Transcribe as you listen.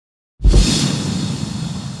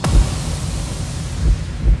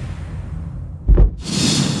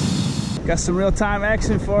Got some real-time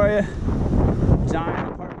action for you.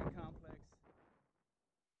 Giant apartment complex.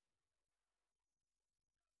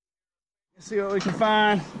 Let's see what we can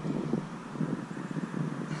find.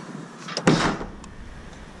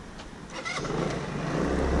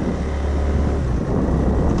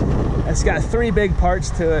 It's got 3 big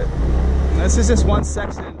parts to it. This is just one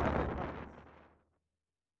section.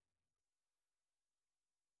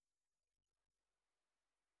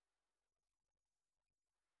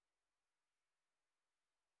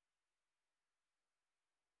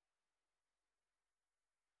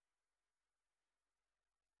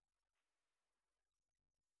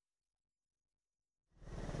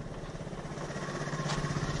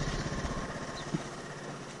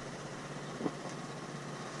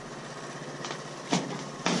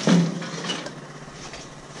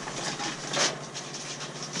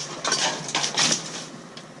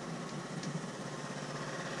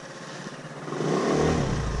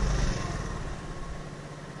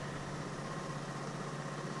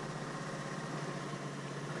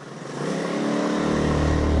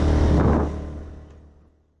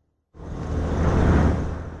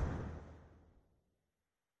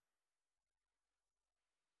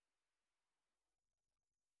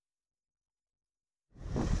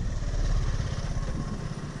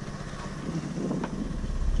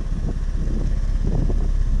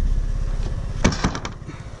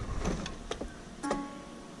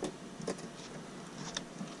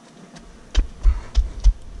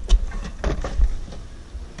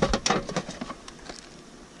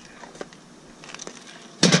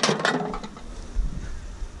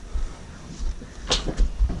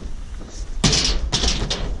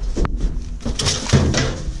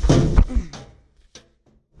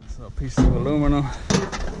 Piece of aluminum.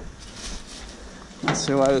 Not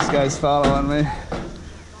sure why this guy's following me.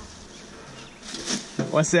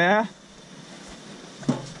 What's that?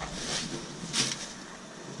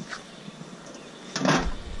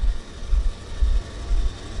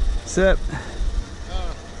 What's up?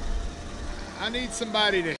 I need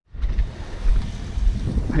somebody to...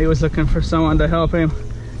 He was looking for someone to help him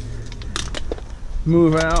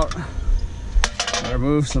move out or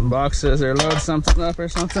move some boxes or load something up or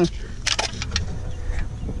something.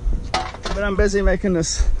 But I'm busy making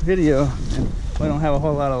this video and we don't have a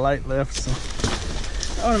whole lot of light left, so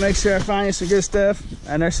I want to make sure I find you some good stuff.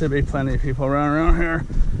 And there should be plenty of people around here.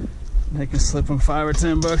 They can slip him $5 or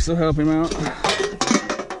 $10 to help him out.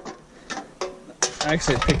 I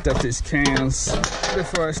actually picked up these cans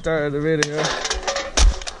before I started the video.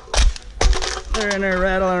 They're in there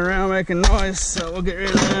rattling around making noise, so we'll get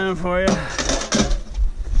rid of them for you.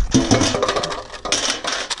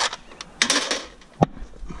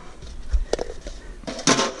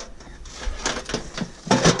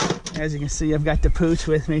 As you can see, I've got the pooch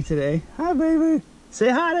with me today. Hi, baby. Say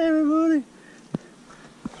hi to everybody.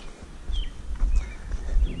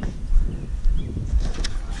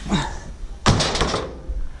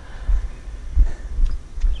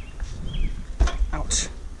 Ouch.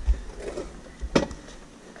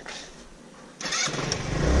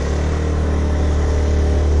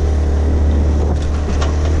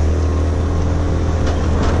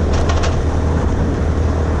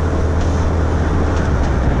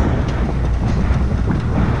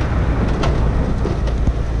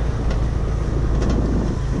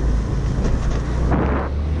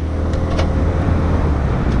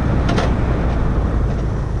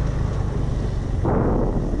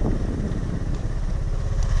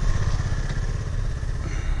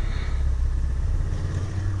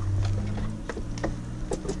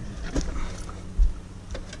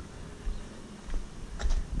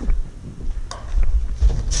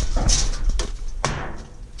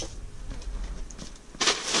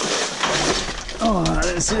 Oh, I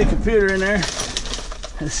didn't see the computer in there.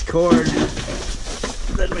 This cord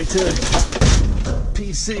led me to a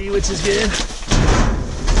PC, which is good.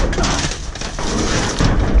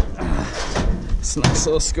 It's a nice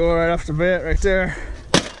little score right off the bat right there.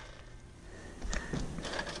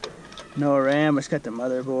 No RAM, it's got the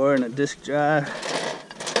motherboard and a disk drive.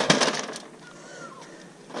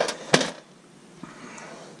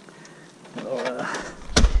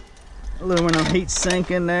 Aluminum heat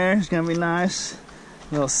sink in there, it's gonna be nice.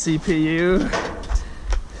 Little CPU.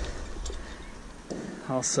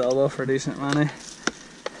 I'll sell though for decent money.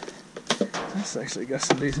 This actually got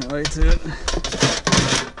some decent weight to it.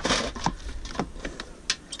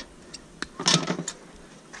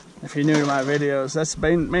 If you're new to my videos, that's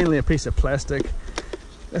mainly a piece of plastic.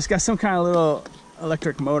 It's got some kind of little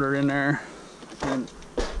electric motor in there. And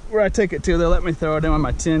where I take it to, they'll let me throw it in on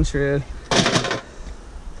my tin shed.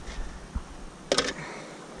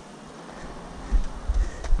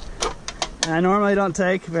 And I normally don't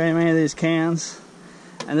take very many of these cans,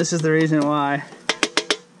 and this is the reason why.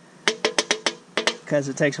 Because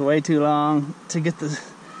it takes way too long to get the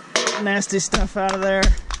nasty stuff out of there.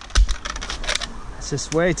 It's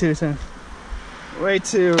just way too time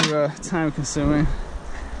consuming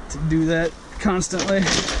to do that constantly.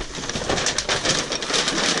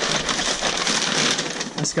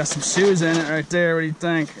 It's got some shoes in it right there. What do you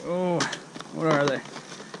think? Oh, what are they?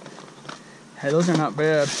 Hey, those are not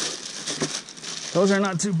bad. Those are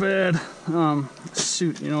not too bad.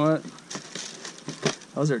 Shoot, you know what?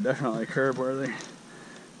 Those are definitely curb worthy.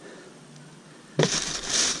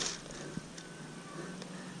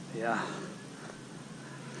 Yeah.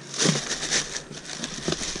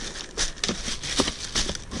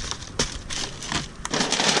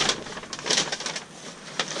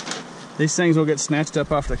 These things will get snatched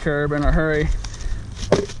up off the curb in a hurry.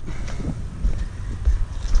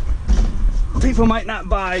 People might not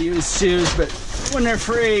buy used shoes, but when they're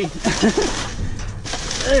free,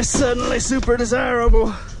 they're suddenly super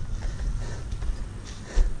desirable.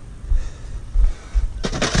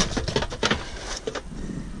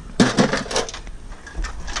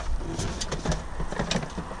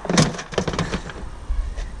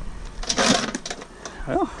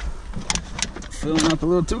 Well, filling up a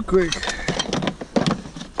little too quick.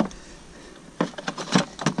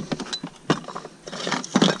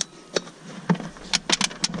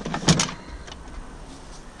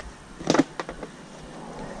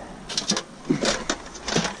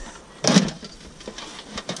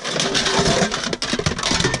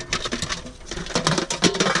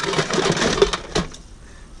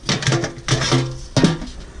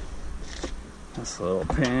 This little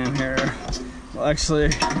pan here will actually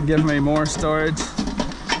give me more storage,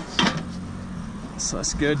 so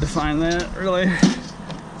it's good to find that, really.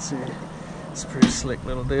 Let's see, it's a pretty slick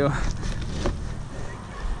little deal. I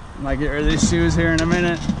might get rid of these shoes here in a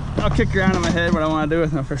minute. I'll kick around in my head what I want to do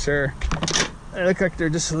with them for sure. They look like they're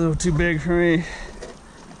just a little too big for me.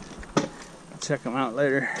 I'll check them out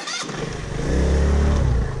later.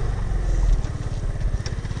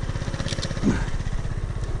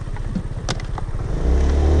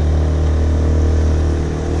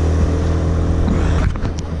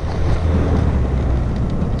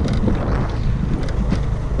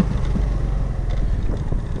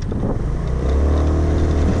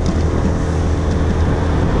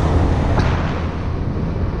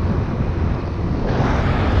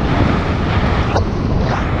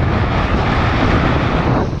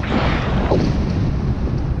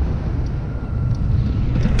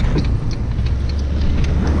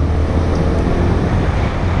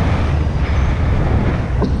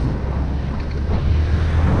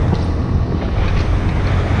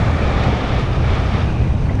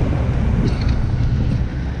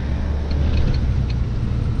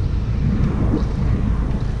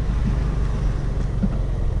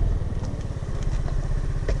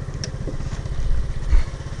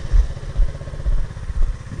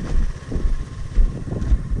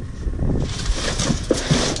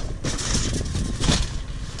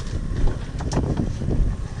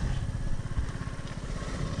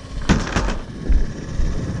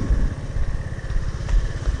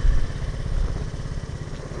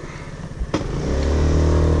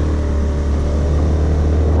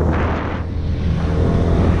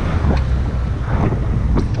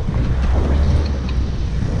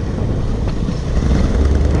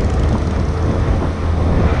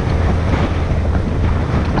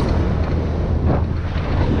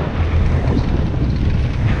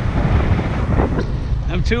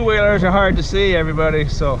 Two-wheelers are hard to see, everybody,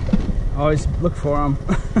 so always look for them.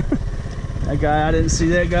 That guy, I didn't see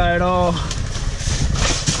that guy at all.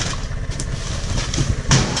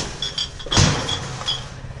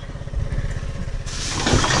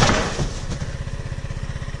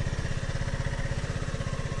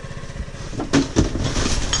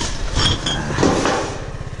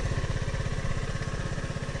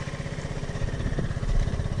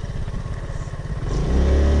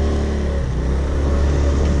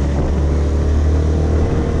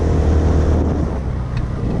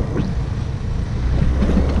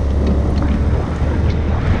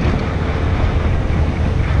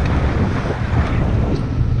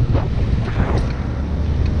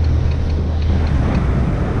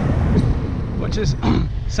 Which is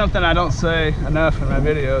something I don't say enough in my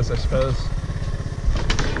videos, I suppose.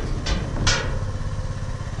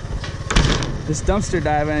 This dumpster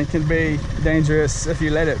diving can be dangerous if you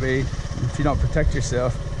let it be, if you don't protect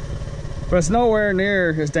yourself. But it's nowhere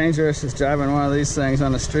near as dangerous as driving one of these things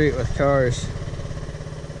on the street with cars.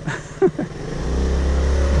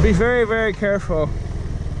 Be very, very careful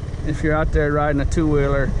if you're out there riding a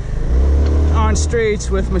two-wheeler on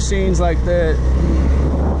streets with machines like that.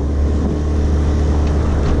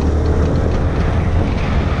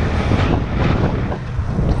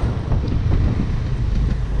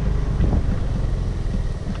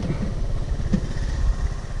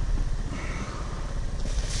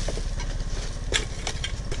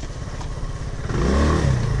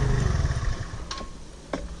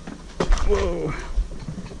 Whoa.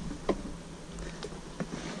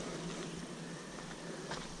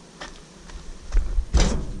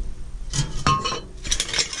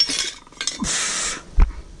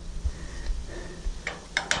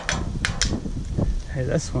 Hey,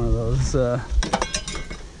 that's one of those,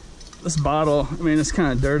 this bottle, I mean, it's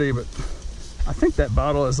kind of dirty, but I think that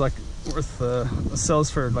bottle is like worth, it sells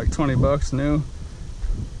for like 20 bucks new.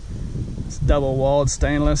 It's double walled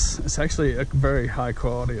stainless. It's actually a very high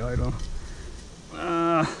quality item.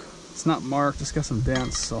 It's not marked, it's got some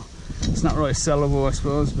dents, so it's not really sellable, I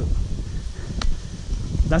suppose, but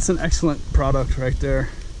that's an excellent product right there.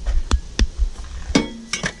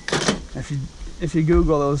 If you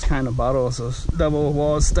Google those kind of bottles, those double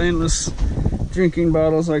walled stainless drinking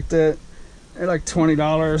bottles like that, they're like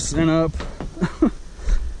 $20 and up.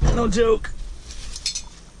 No joke.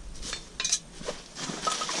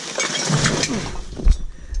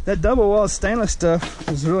 That double walled stainless stuff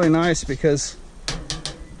is really nice because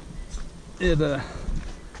your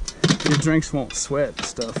drinks won't sweat and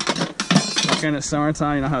stuff. Like in the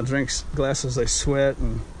summertime, you know how drinks glasses, they sweat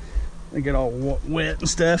and they get all wet and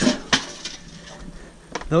stuff.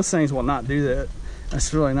 Those things will not do that.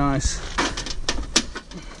 That's really nice.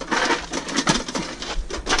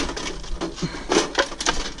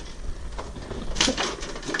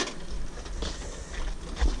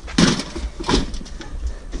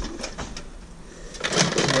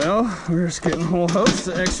 Well, we're just getting a whole host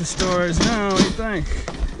of extra stories now. What do you think?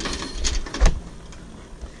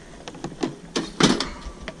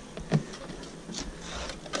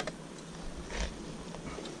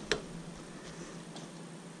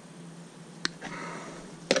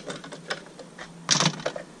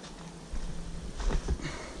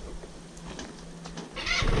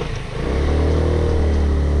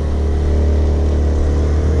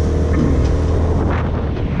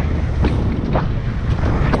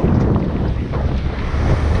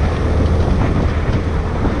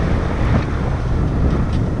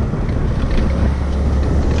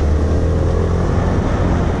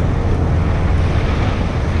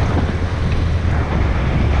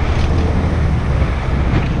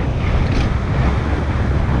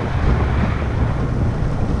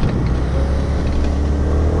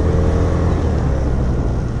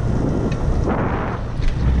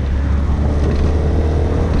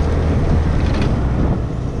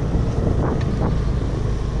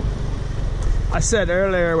 I said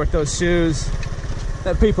earlier with those shoes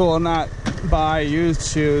that people will not buy used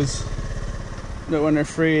shoes, that when they're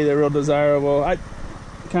free they're real desirable. I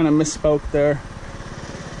kind of misspoke there.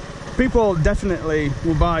 People definitely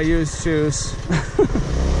will buy used shoes.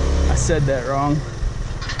 I said that wrong.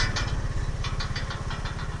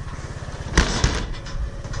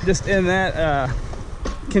 Just in that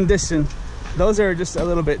condition, those are just a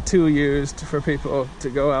little bit too used for people to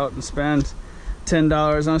go out and spend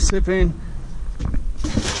 $10 on shipping.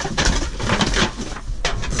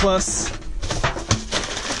 Plus,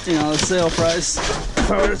 you know, the sale price if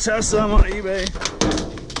I were to test them on eBay.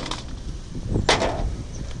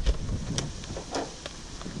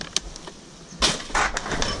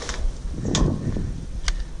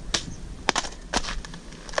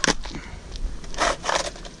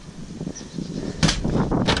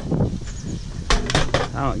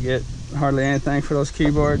 I don't get hardly anything for those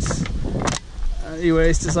keyboards.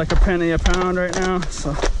 E-waste is like a penny a pound right now,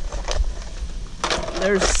 so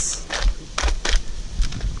there's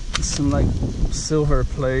some like silver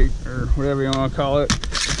plate or whatever you want to call it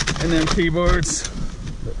in them keyboards,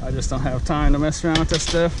 but I just don't have time to mess around with that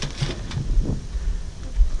stuff.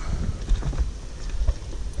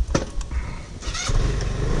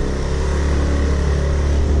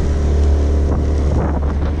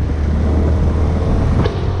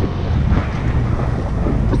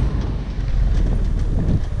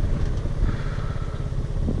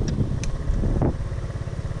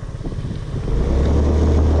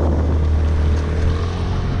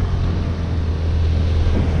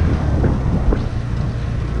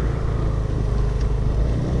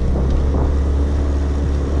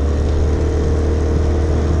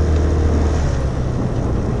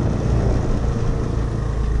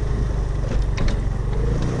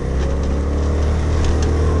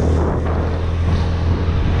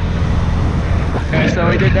 So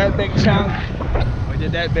we did that big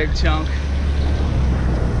chunk.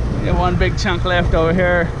 Got one big chunk left over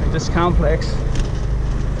here at this complex.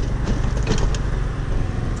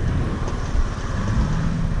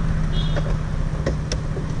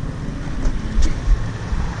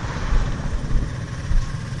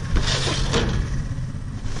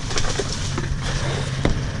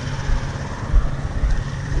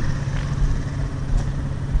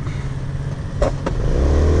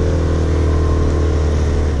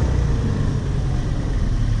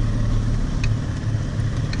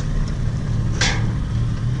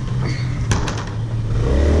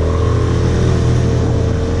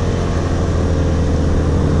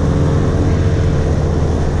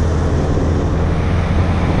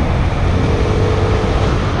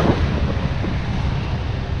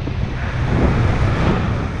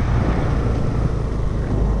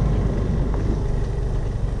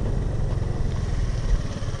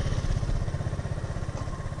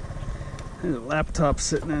 There's a laptop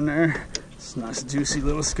sitting in there. It's a nice juicy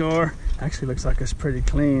little score. Actually looks like it's pretty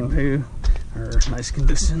clean too, or nice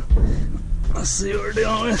condition. Let's see what we're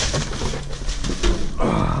dealing with.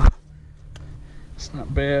 Oh, it's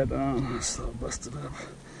not bad. It's a little busted up.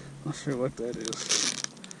 Not sure what that is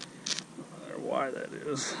or why that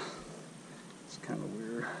is. It's kind of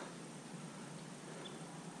weird.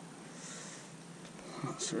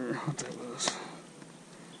 Not sure what that was.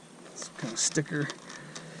 Some kind of sticker.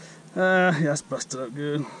 Yeah, it's busted up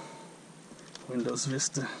good. Windows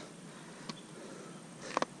Vista.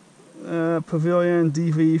 Pavilion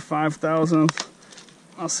DV5000.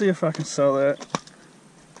 I'll see if I can sell that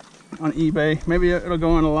on eBay. Maybe it'll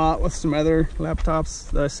go on a lot with some other laptops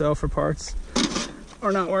that I sell for parts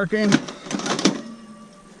or not working.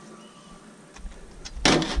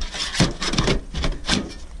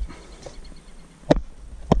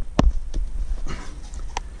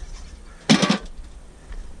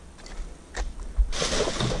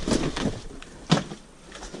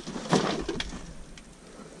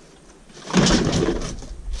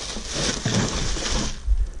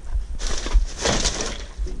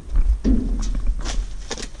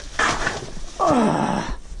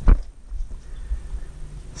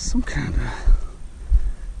 Some kind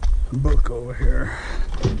of book over here.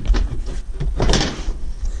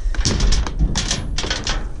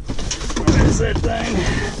 What is that thing?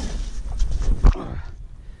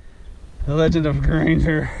 The Legend of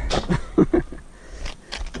Grainger.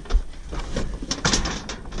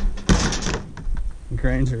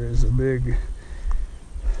 Grainger is a big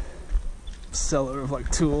seller of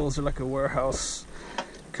like tools, or like a warehouse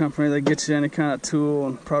company that gets you any kind of tool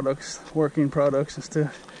and products, working products and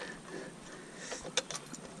stuff.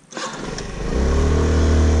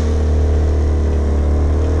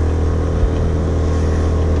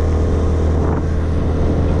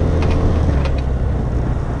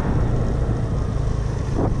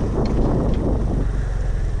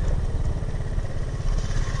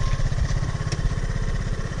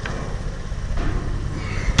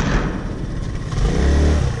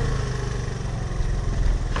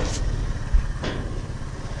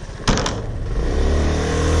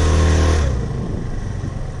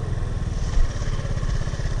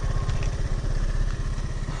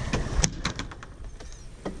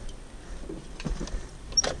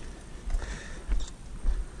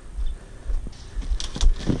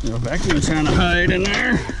 No vacuum trying to hide in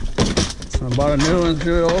there. So I bought a new one,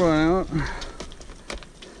 threw the old one out.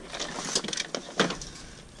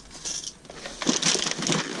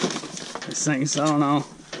 These things, I don't know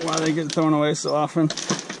why they get thrown away so often.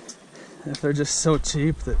 If they're just so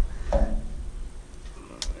cheap that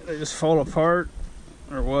they just fall apart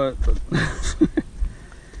or what, but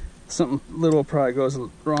something little probably goes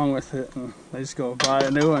wrong with it and they just go buy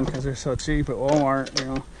a new one because they're so cheap at Walmart, you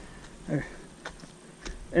know.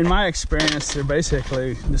 In my experience, they're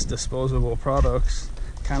basically just disposable products,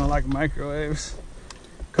 kind of like microwaves.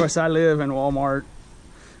 Of course, I live in Walmart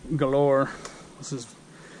galore. This is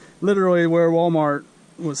literally where Walmart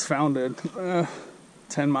was founded,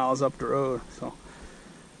 10 miles up the road. So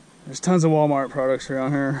there's tons of Walmart products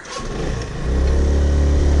around here.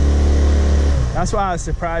 That's why I was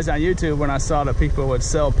surprised on YouTube when I saw that people would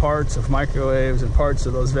sell parts of microwaves and parts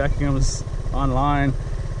of those vacuums online.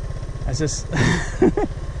 It's just, it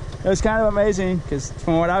was kind of amazing because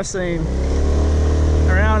from what I've seen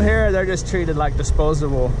around here, they're just treated like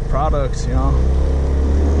disposable products, you know.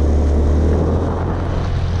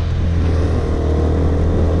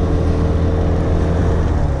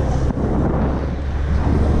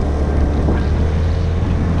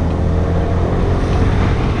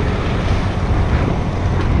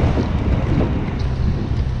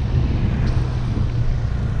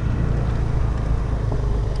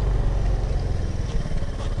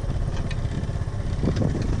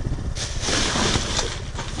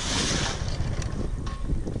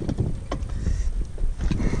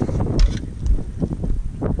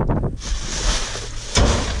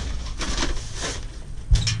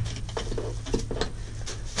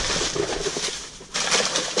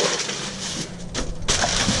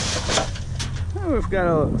 got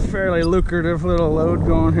a fairly lucrative little load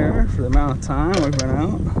going here for the amount of time we've been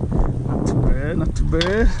out. Not too bad, not too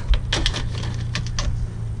bad.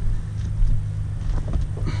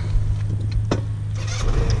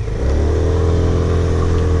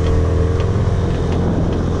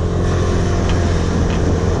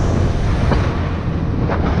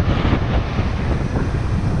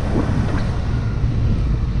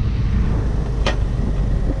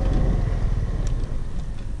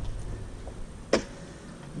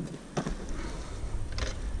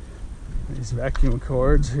 These vacuum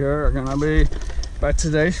cords here are gonna be, by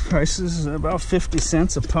today's prices, about 50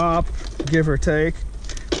 cents a pop, give or take,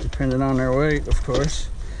 depending on their weight, of course.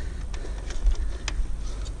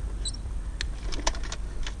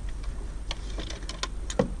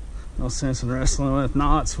 No sense in wrestling with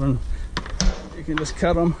knots when you can just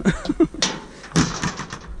cut them.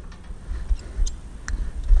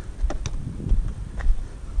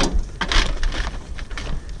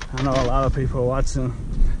 I know a lot of people watching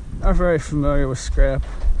are very familiar with scrap.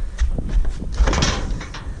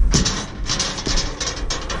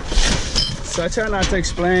 So I try not to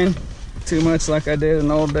explain too much like I did in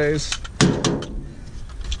the old days.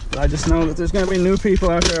 But I just know that there's gonna be new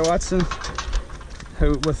people out there watching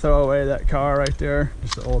who would throw away that car right there.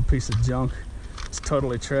 Just an old piece of junk. It's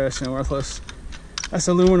totally trash and worthless. That's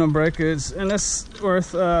aluminum breakage, and it's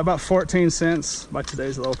worth about 14 cents by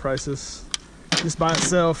today's low prices. Just by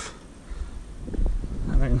itself.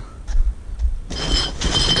 I mean,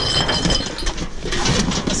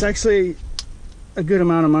 it's actually a good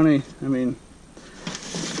amount of money. I mean,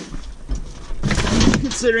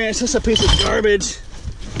 considering it's just a piece of garbage,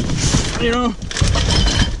 you know.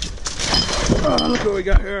 Oh, look what we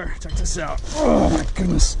got here. Check this out. Oh my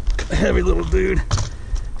goodness, a heavy little dude.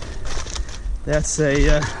 That's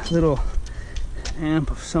a little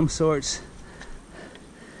amp of some sorts.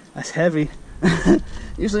 That's heavy.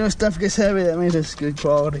 Usually when stuff gets heavy, that means it's good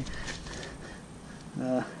quality.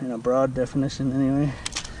 In a broad definition, anyway.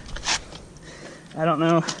 I don't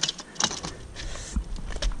know.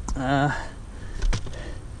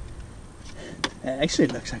 It actually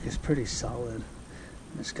looks like it's pretty solid.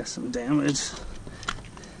 It's got some damage.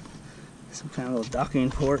 Some kind of little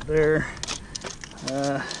docking port there.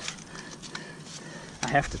 I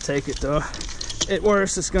have to take it though. At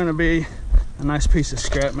worst, it's going to be a nice piece of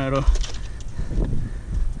scrap metal.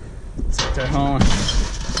 Take that home,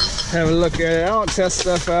 have a look at it. I don't test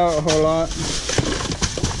stuff out a whole lot,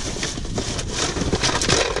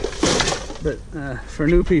 but for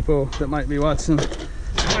new people that might be watching,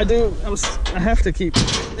 I have to keep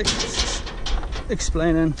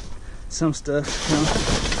explaining some stuff, you know,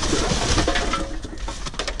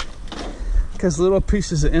 because little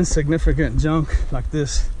pieces of insignificant junk like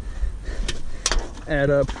this add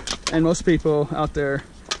up. And most people out there,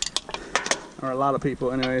 or a lot of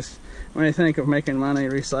people anyways, when they think of making money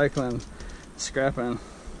recycling, scrapping,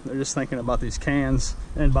 they're just thinking about these cans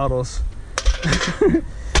and bottles.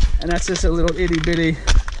 And that's just a little itty bitty,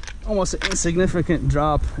 almost an insignificant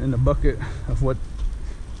drop in the bucket of what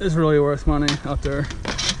is really worth money out there.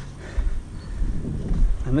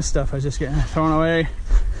 And this stuff is just getting thrown away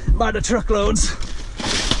by the truckloads.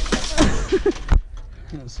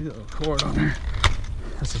 You can see the little cord on there.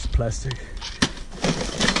 That's just plastic.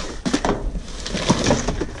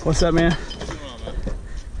 What's up, man? What's going on, man?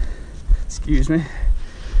 Excuse me.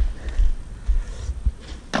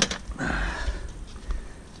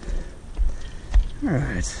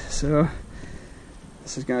 Alright, so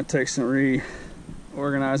this is gonna take some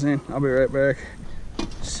reorganizing. I'll be right back.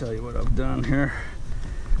 Show you what I've done here.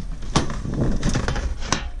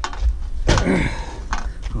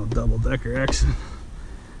 Little double-decker action.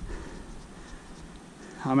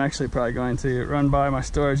 I'm actually probably going to run by my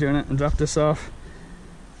storage unit and drop this off.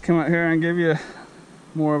 Come out here and give you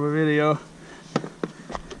more of a video.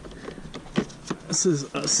 This is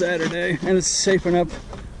a Saturday and it's shaping up,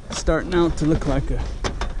 starting out to look like a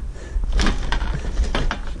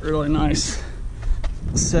really nice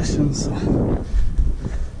session. So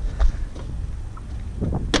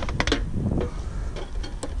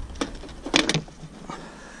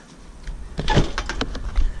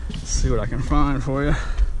let's see what I can find for you.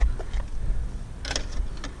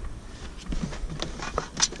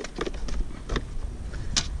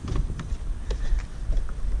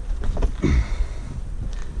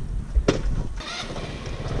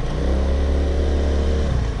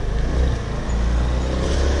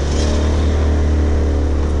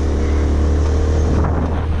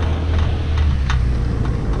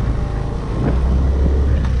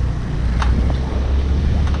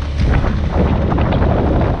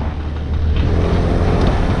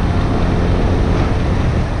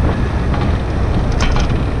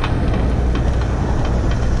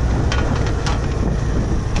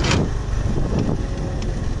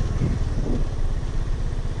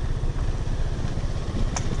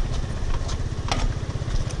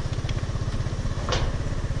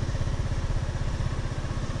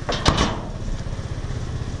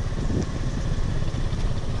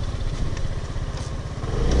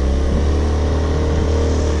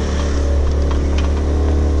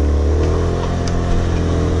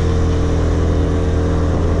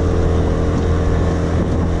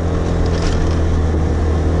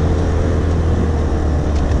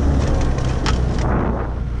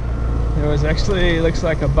 There's actually, looks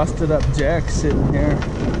like a busted up jack sitting here.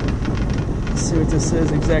 Let's see what this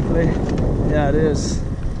is exactly. Yeah, it is.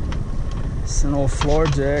 It's an old floor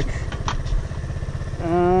jack.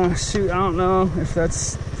 Shoot, I don't know if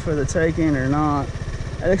that's for the taking or not.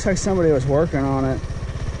 It looks like somebody was working on it.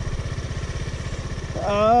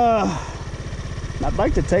 I'd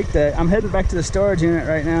like to take that. I'm heading back to the storage unit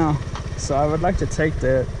right now, so I would like to take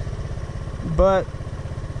that. But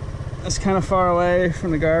it's kind of far away from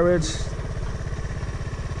the garbage.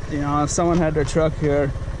 You know, if someone had their truck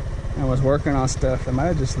here and was working on stuff, they might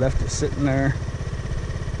have just left it sitting there.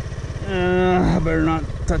 I better not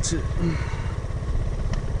touch it.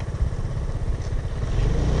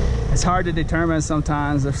 It's hard to determine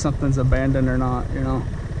sometimes if something's abandoned or not, you know.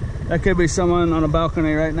 That could be someone on a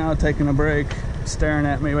balcony right now taking a break, staring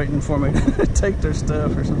at me, waiting for me to take their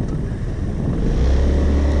stuff or something.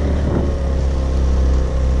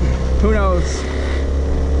 Who knows?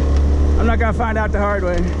 I'm not gonna find out the hard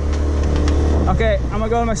way. Okay, I'm gonna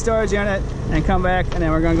go to my storage unit and come back, and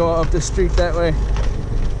then we're gonna go up the street that way.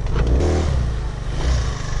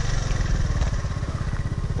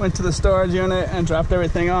 Went to the storage unit and dropped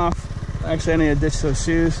everything off. Actually, I need to ditch those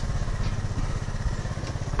shoes.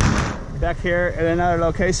 Back here at another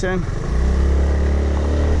location.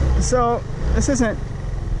 So this isn't,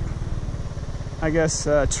 I guess,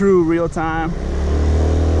 true real time.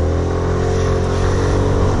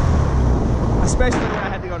 Especially when I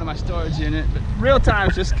had to go to my storage unit. But real time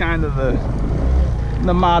is just kind of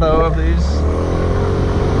the motto of these.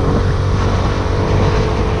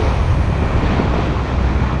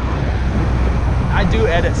 I do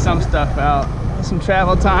edit some stuff out. Some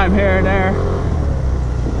travel time here and there.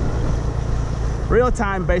 Real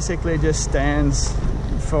time basically just stands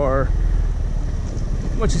for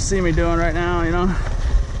what you see me doing right now, you know.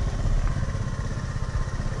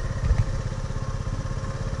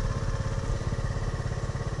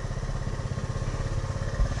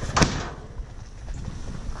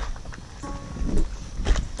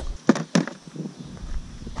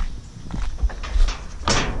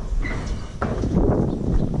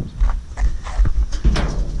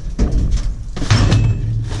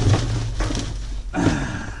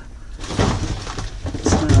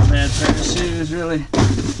 Really,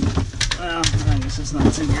 well, I guess it's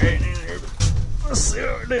not too great either, but let's see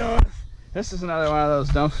what we're doing. This is another one of those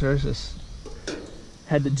dumpsters. Just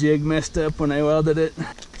had the jig messed up when they welded it.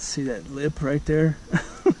 See that lip right there?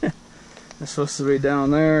 It's supposed to be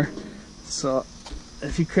down there. So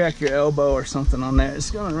if you crack your elbow or something on that, it's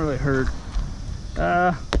gonna really hurt.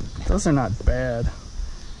 Those are not bad.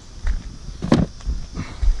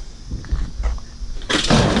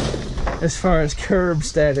 As far as curb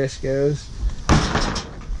status goes.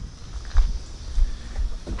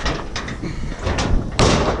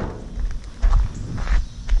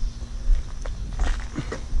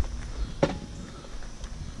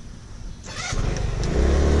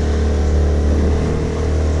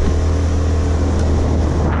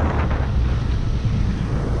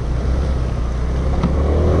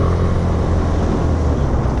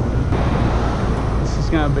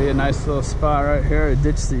 Gonna be a nice little spot right here to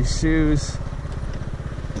ditch these shoes.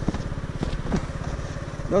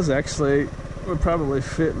 Those actually would probably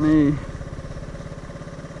fit me.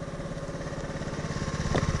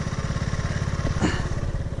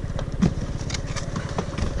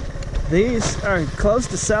 These are close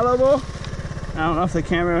to sellable. I don't know if the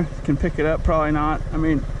camera can pick it up, probably not. I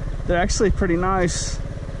mean, they're actually pretty nice,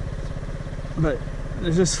 but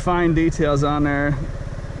there's just fine details on there.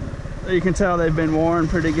 You can tell they've been worn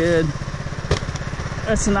pretty good.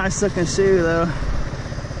 That's a nice looking shoe though.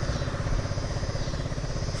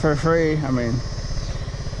 For free, I mean.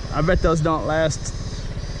 I bet those don't last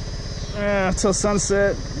till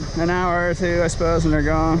sunset, an hour or two I suppose, when they're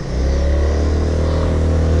gone.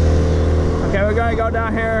 Okay, we're gonna go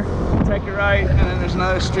down here, take a right, and then there's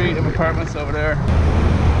another street of apartments over there.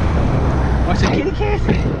 Watch the kitty cat.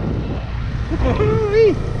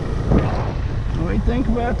 What do you think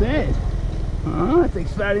about that? Huh? That's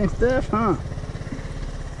exciting stuff, huh?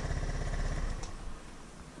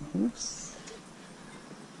 Oops.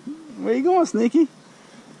 Where you going, Sneaky?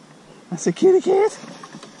 That's a kitty cat?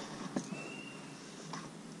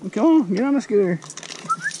 Come on, get on the scooter.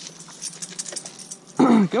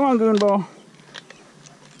 Come on, Goonball.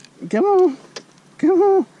 Come on. Come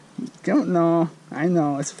on. Come on. No, I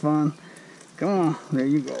know, it's fun. Come on. There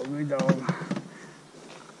you go, good dog.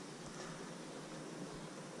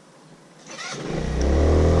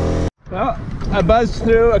 Well, I buzzed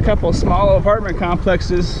through a couple small apartment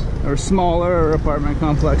complexes, or smaller apartment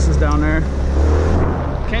complexes down there.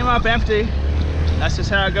 Came up empty. That's just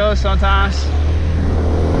how it goes sometimes.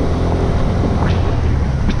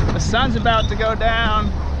 sun's about to go down.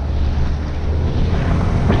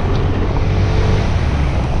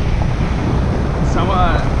 So I'm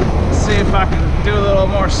gonna see if I can do a little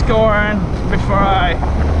more scoring before I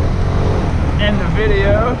end the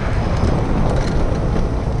video.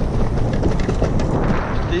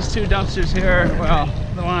 These two dumpsters here, well,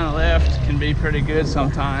 the one on the left can be pretty good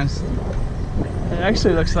sometimes. It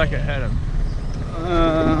actually looks like it had a,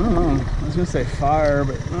 I don't know, I was gonna say fire,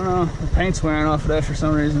 but I don't know, the paint's wearing off of that for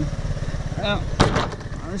some reason. Well,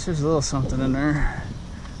 at least there's a little something in there.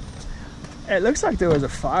 It looks like there was a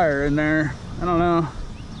fire in there. I don't know.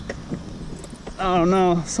 I don't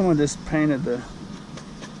know, someone just painted the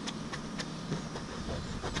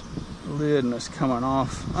lid and it's coming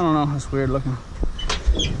off. I don't know, it's weird looking.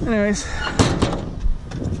 Anyways.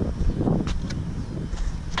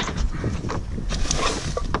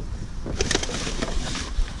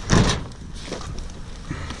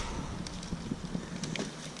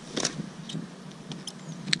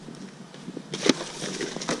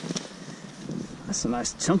 That's a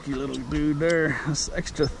nice chunky little dude there. That's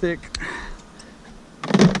extra thick.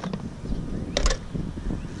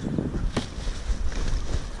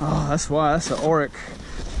 Oh, that's why. That's an Oric.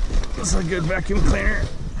 That's a good vacuum cleaner.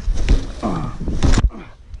 Oh.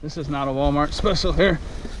 This is not a Walmart special here.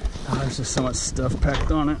 Oh, there's just so much stuff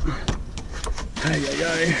packed on it. Ay, ay,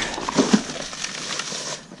 ay.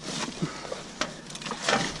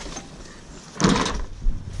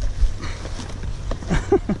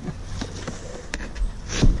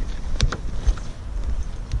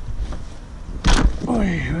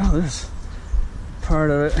 Well, there's part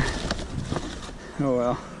of it. Oh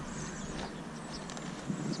well.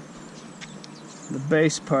 The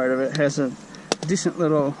base part of it has a decent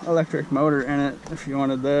little electric motor in it if you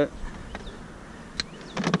wanted that.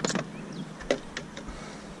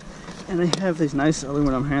 And they have these nice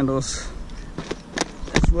aluminum handles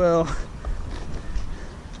as well.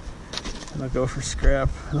 They'll go for scrap.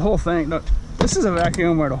 The whole thing, look, this is a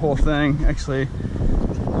vacuum where the whole thing actually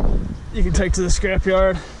you can take to the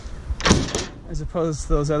scrapyard as opposed to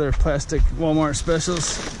those other plastic Walmart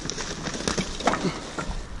specials.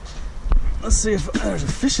 Let's see if there's a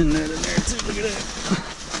fishing net in there too. Look at that.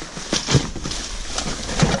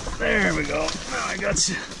 There we go. Now I got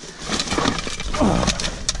you. Oh.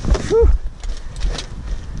 Whew.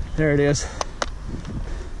 There it is.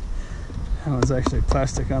 That one's actually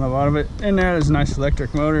plastic on the bottom of it. In there's a nice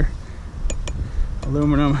electric motor,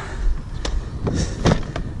 aluminum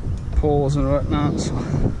poles and whatnot, so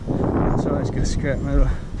it's always good scrap metal.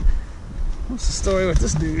 What's the story with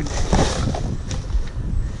this dude?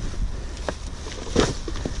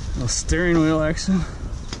 No steering wheel action.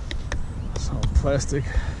 It's all plastic.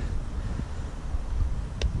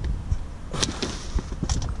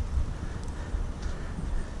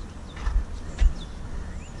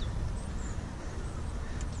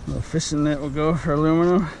 The fishing net will go for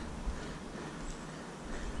aluminum.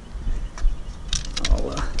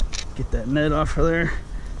 Get that net off of there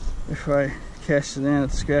before I cash it in at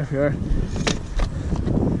the scrapyard.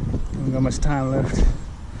 Haven't got much time left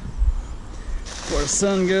before the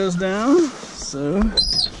sun goes down, so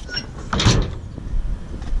this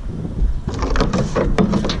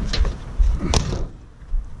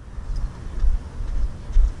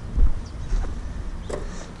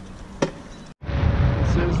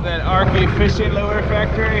is that Arky fishing lure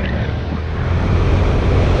factory.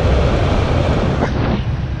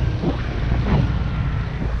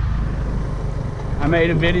 I made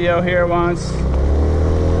a video here once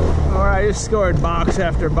where I just scored box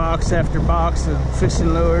after box after box of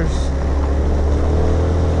fishing lures.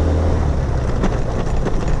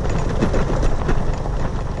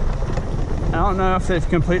 I don't know if they've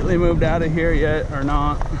completely moved out of here yet or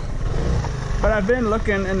not, but I've been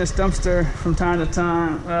looking in this dumpster from time to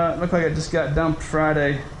time. It looked like it just got dumped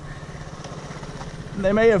Friday.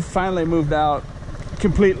 They may have finally moved out,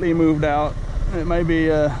 completely moved out. It may be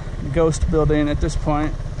a ghost building at this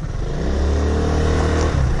point.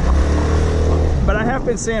 But I have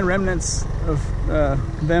been seeing remnants of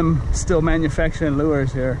them still manufacturing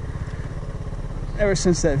lures here ever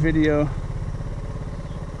since that video.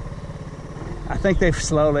 I think they've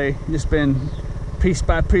slowly just been piece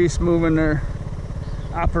by piece moving their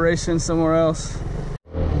operation somewhere else.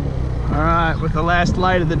 All right, with the last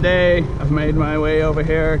light of the day, I've made my way over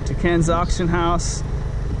here to Ken's auction house.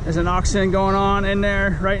 There's an auction going on in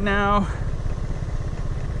there right now.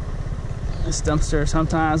 This dumpster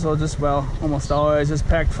sometimes will just, well, almost always just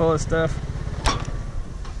packed full of stuff.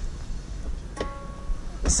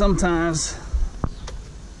 Sometimes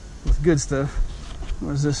with good stuff.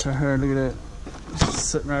 What is this right here? Look at it. It's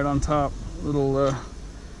sitting right on top. Little,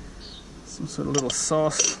 some sort of little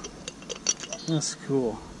sauce That's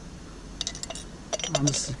cool. I'm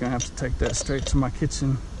just gonna have to take that straight to my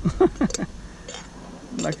kitchen.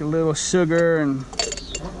 Like a little sugar and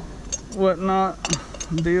whatnot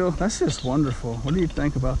deal. That's just wonderful. What do you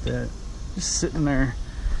think about that? Just sitting there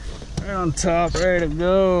right on top, ready to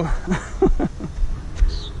go.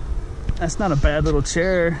 That's not a bad little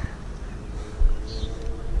chair.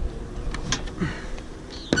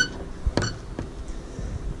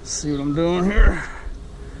 Let's see what I'm doing here.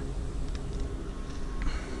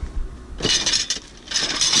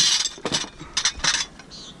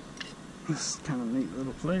 This is kind of neat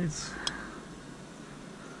little plates.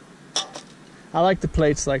 I like the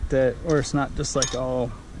plates like that, where it's not just like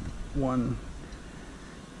all one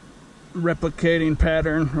replicating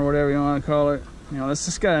pattern or whatever you want to call it. You know, it's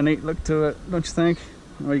just got a neat look to it, don't you think?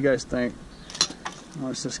 What do you guys think?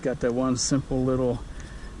 Well, it's just got that one simple little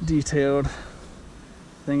detailed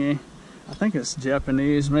thingy. I think it's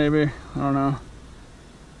Japanese, maybe. I don't know.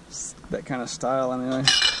 It's that kind of style anyway.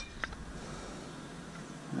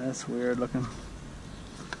 That's weird looking.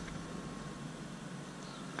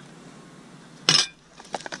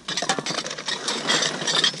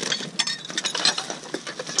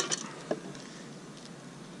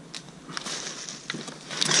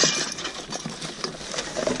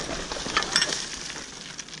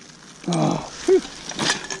 Oh, whew.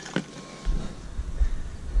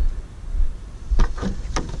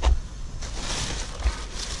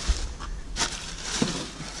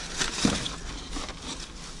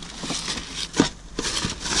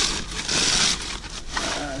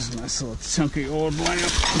 That's a nice little chunky old lamp.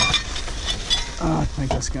 Oh, I think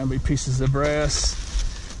that's going to be pieces of brass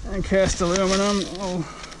and cast aluminum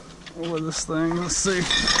over this thing. Let's see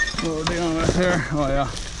what we're dealing with here. Oh yeah.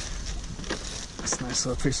 That's a nice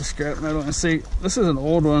little piece of scrap metal. And see, this is an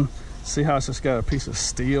old one. See how it's just got a piece of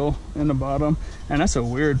steel in the bottom? And that's a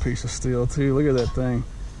weird piece of steel too. Look at that thing.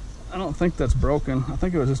 I don't think that's broken. I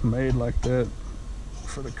think it was just made like that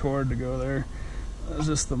for the cord to go there. It was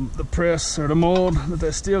just the press or the mold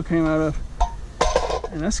that steel came out of.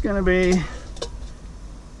 And that's gonna be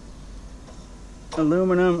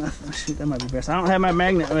aluminum. Oh, shoot, that might be best. I don't have my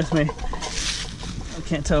magnet with me. I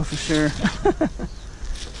can't tell for sure.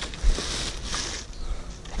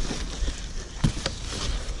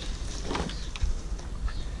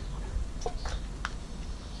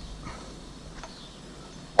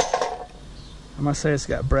 I must say it's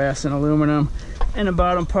got brass and aluminum, and the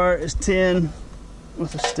bottom part is tin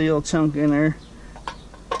with a steel chunk in there.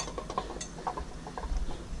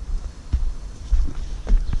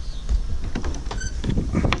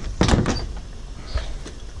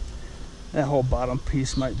 That whole bottom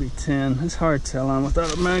piece might be tin. It's hard telling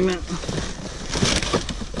without a magnet.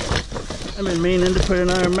 I've been meaning to put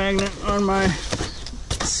another magnet on my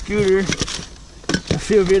scooter. A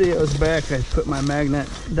few videos back, I put my magnet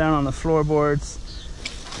down on the floorboards,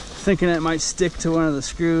 thinking it might stick to one of the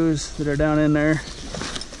screws that are down in there.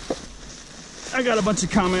 I got a bunch of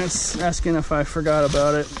comments asking if I forgot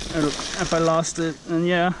about it, or if I lost it, and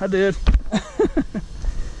yeah, I did.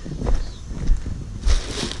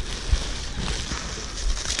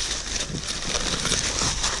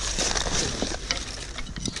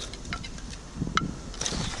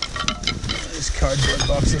 These cardboard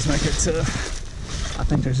boxes make it tough. I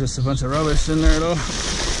think there's just a bunch of rubbish in there though.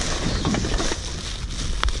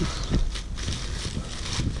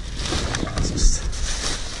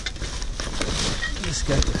 Just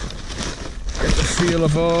got the feel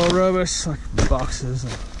of all rubbish, like boxes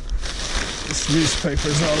and this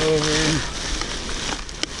newspapers all over.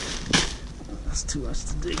 That's too much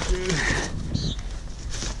to dig through.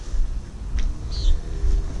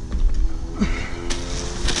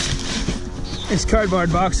 These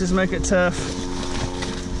cardboard boxes make it tough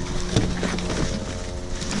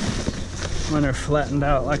when they're flattened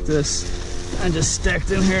out like this and just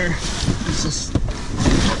stacked in here. It's just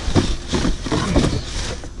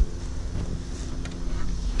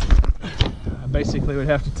I basically would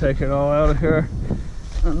have to take it all out of here.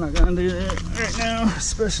 I'm not gonna do that right now,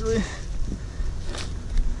 especially.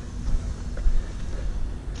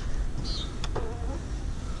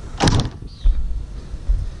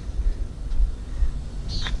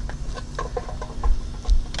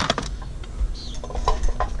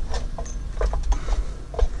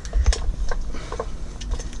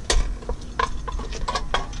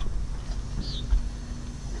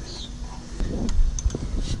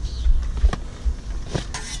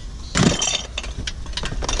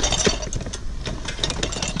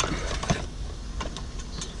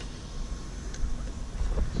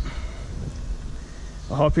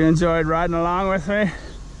 I hope you enjoyed riding along with me.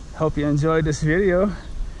 Hope you enjoyed this video.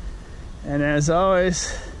 And as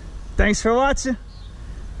always, Thanks for watching.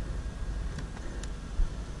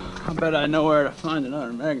 I bet I know where to find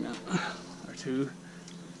another magnet. Or 2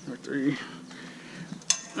 or 3.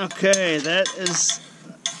 Okay, that is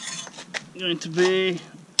going to be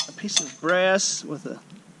a piece of brass with a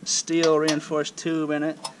steel reinforced tube in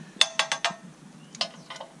it.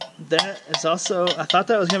 That is also, I thought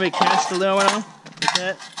that was going to be cast aluminum, but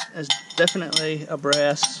that is definitely a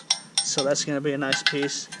brass, so that's going to be a nice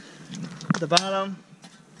piece. The bottom,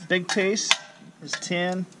 big piece, is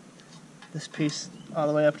tin. This piece all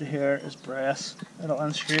the way up to here is brass. It'll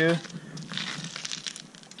unscrew.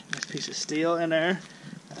 Nice piece of steel in there.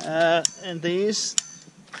 And these,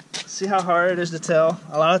 see how hard it is to tell?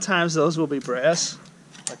 A lot of times those will be brass,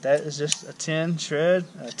 but that is just a tin shred,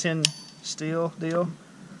 a tin steel deal.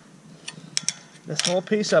 This whole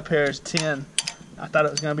piece up here is tin. I thought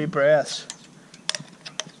it was going to be brass.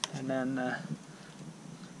 And then,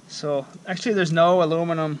 so actually there's no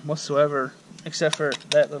aluminum whatsoever, except for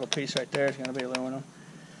that little piece right there is going to be aluminum.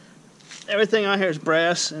 Everything on here is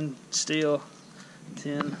brass and steel,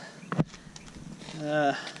 tin.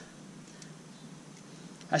 I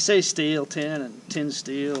say steel, tin, and tin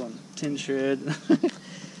steel, and tin shred.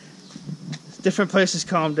 Different places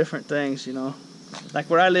call them different things, you know. Like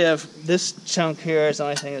where I live, this chunk here is the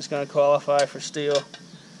only thing that's going to qualify for steel.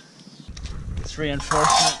 This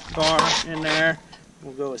reinforcement bar in there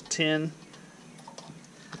will go as tin.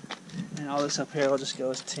 And all this up here will just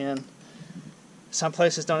go as tin. Some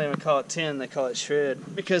places don't even call it tin, they call it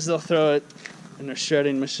shred, because they'll throw it in their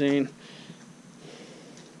shredding machine.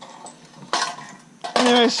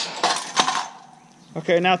 Anyways,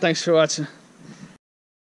 okay, now thanks for watching.